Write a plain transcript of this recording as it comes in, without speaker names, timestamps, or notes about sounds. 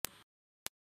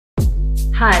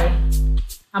Hi,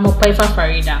 I'm Opaifa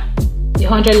Farida, a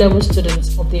 100-level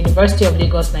student of the University of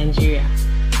Lagos, Nigeria,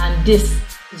 and this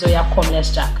is Oya Come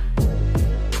Let's Jack.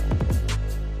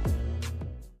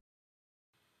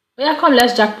 Oya Come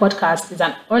Let's Jack podcast is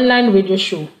an online radio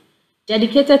show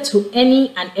dedicated to any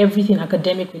and everything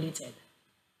academic related,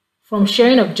 from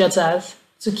sharing of jotters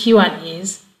to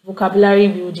Q&As, vocabulary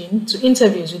building to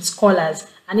interviews with scholars,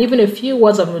 and even a few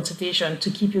words of motivation to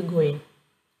keep you going.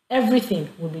 Everything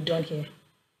will be done here.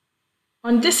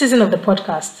 On this season of the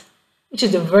podcast, which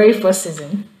is the very first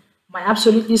season, my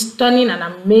absolutely stunning and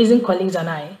amazing colleagues and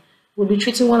I will be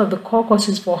treating one of the core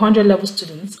courses for 100-level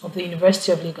students of the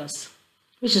University of Lagos,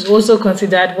 which is also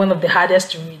considered one of the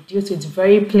hardest to read due to its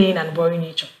very plain and boring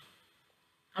nature.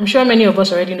 I'm sure many of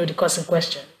us already know the course in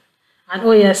question. And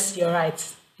oh yes, you're right,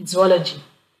 it's zoology,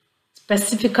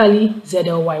 specifically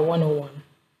ZLY 101.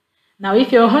 Now,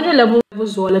 if you're a 100-level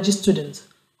zoology student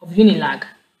of Unilag,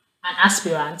 an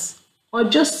aspirant, or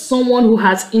just someone who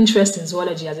has interest in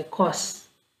zoology as a course,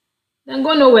 then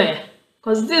go nowhere,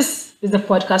 because this is the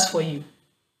podcast for you.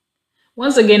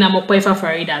 Once again, I'm Opaifa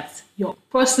Faridat, your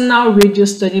personal radio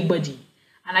study buddy,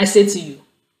 and I say to you,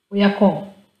 Oya Come,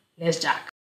 Let's Jack.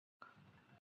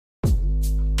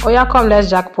 Oya Come Let's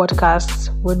Jack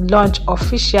podcast will launch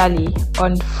officially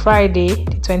on Friday,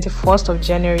 the 21st of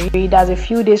January. That's a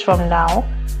few days from now,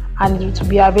 and it will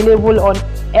be available on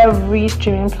every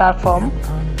streaming platform.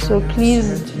 So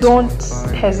please don't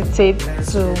hesitate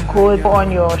to go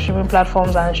on your streaming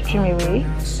platforms and stream away.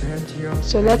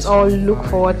 So let's all look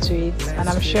forward to it, and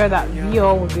I'm sure that we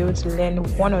all will be able to learn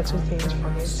one or two things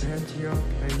from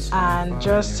it and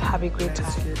just have a great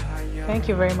time. Thank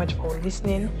you very much for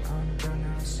listening.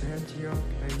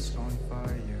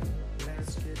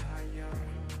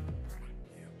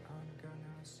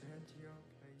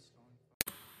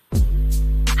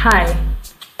 Hi,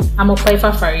 I'm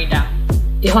Opaifa Farida,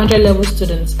 a 100-level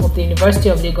student of the University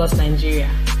of Lagos, Nigeria,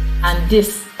 and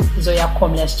this is Oya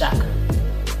Come Let's Jack.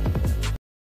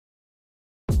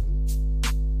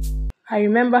 I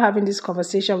remember having this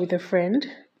conversation with a friend,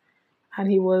 and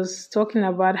he was talking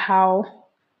about how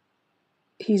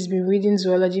he's been reading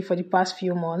zoology for the past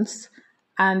few months,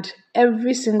 and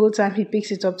every single time he picks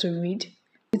it up to read,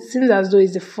 it seems as though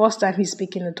it's the first time he's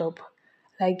picking it up.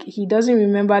 Like, he doesn't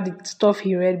remember the stuff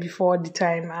he read before the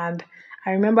time. And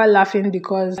I remember laughing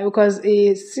because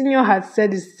a senior had said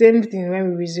the same thing when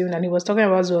we resumed, and he was talking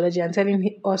about zoology and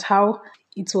telling us how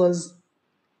it was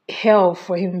hell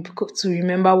for him to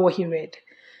remember what he read.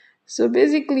 So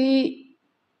basically,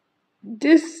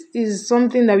 this is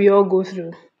something that we all go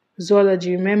through,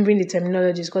 zoology, remembering the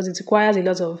terminologies, because it requires a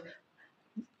lot of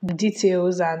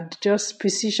details and just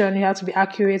precision. You have to be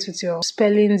accurate with your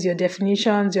spellings, your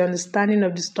definitions, your understanding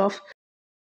of the stuff.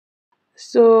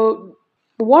 So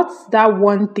what's that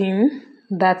one thing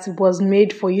that was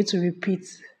made for you to repeat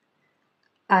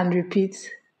and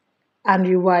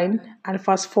rewind and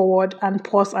fast forward and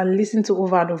pause and listen to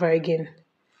over and over again?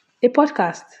 A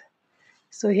podcast.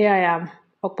 So here I am,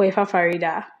 Opaifa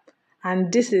Farida,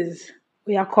 and this is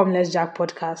Oya Come Let's Jack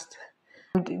podcast.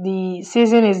 The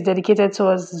season is dedicated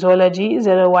towards zoology,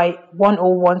 ZLY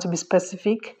 101 to be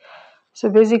specific. So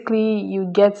basically, you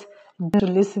get to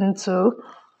listen to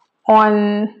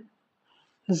on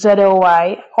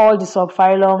ZLY all the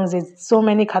subphylums. It's so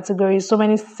many categories, so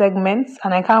many segments,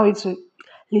 and I can't wait to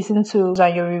listen to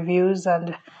your reviews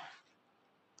and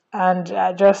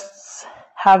just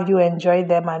have you enjoy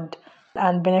them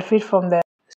and benefit from them.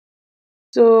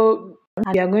 So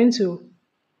we are going to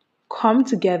come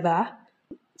together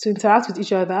to interact with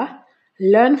each other,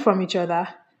 learn from each other,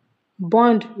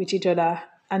 bond with each other,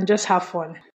 and just have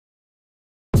fun.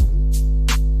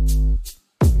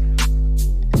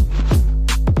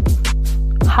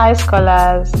 Hi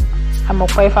scholars, I'm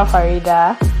Opaifa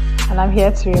Farida, and I'm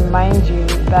here to remind you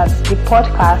that the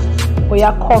podcast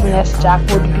Oya Come Let's Jack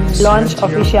would be launched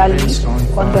officially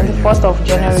on 21st of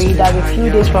January, that's a few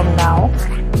days from now,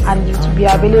 and it will be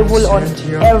available on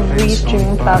every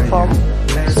streaming platform.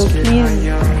 So please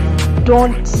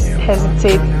don't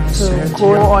hesitate to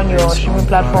go on your streaming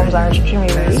platforms and stream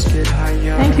away.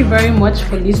 Thank you very much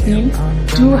for listening.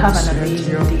 Do have an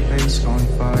amazing day.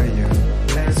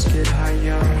 Let's get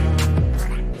higher.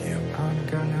 I'm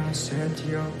gonna set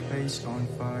your place on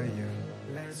fire.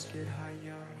 Let's get higher.